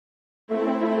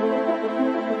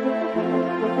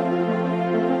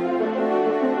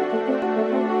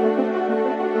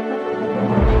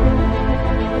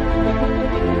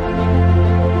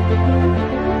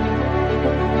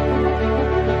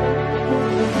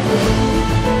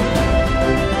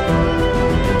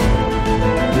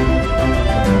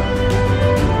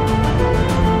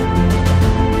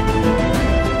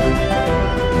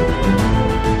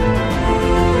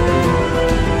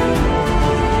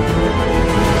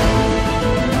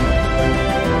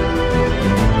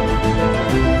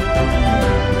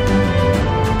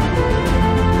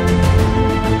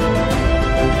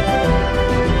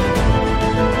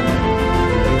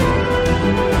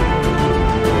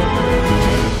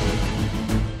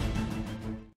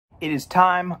It is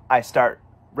time I start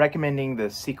recommending the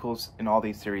sequels in all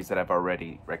these series that I've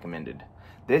already recommended.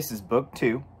 This is book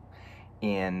 2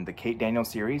 in the Kate Daniels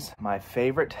series, my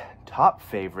top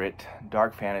favorite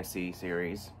dark fantasy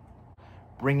series,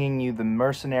 bringing you the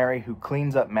mercenary who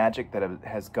cleans up magic that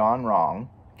has gone wrong,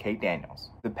 Kate Daniels.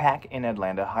 The pack in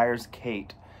Atlanta hires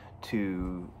Kate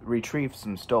to retrieve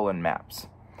some stolen maps,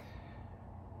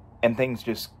 and things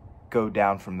just go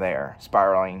down from there,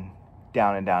 spiraling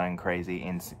down and crazy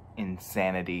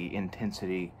insanity,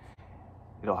 intensity.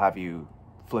 It'll have you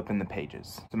flipping the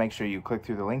pages. So make sure you click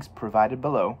through the links provided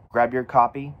below, grab your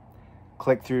copy,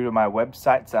 click through to my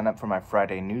website, sign up for my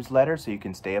Friday newsletter so you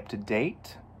can stay up to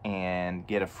date and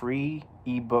get a free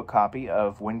ebook copy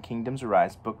of When Kingdoms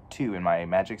Arise, book 2 in my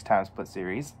Magic's Time Split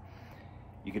series.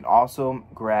 You can also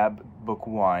grab book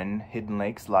 1, Hidden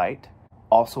Lakes Light.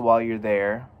 Also, while you're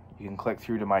there, you can click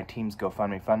through to my team's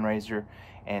GoFundMe fundraiser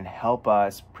and help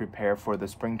us prepare for the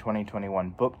Spring 2021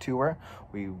 book tour.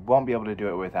 We won't be able to do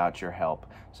it without your help,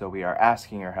 so we are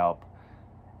asking your help,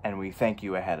 and we thank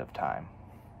you ahead of time.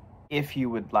 If you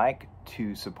would like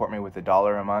to support me with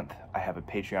 $1 a month, I have a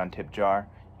Patreon tip jar.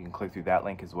 You can click through that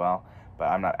link as well, but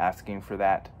I'm not asking for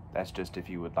that. That's just if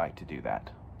you would like to do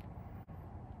that.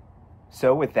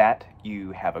 So with that,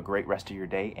 you have a great rest of your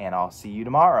day, and I'll see you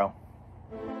tomorrow.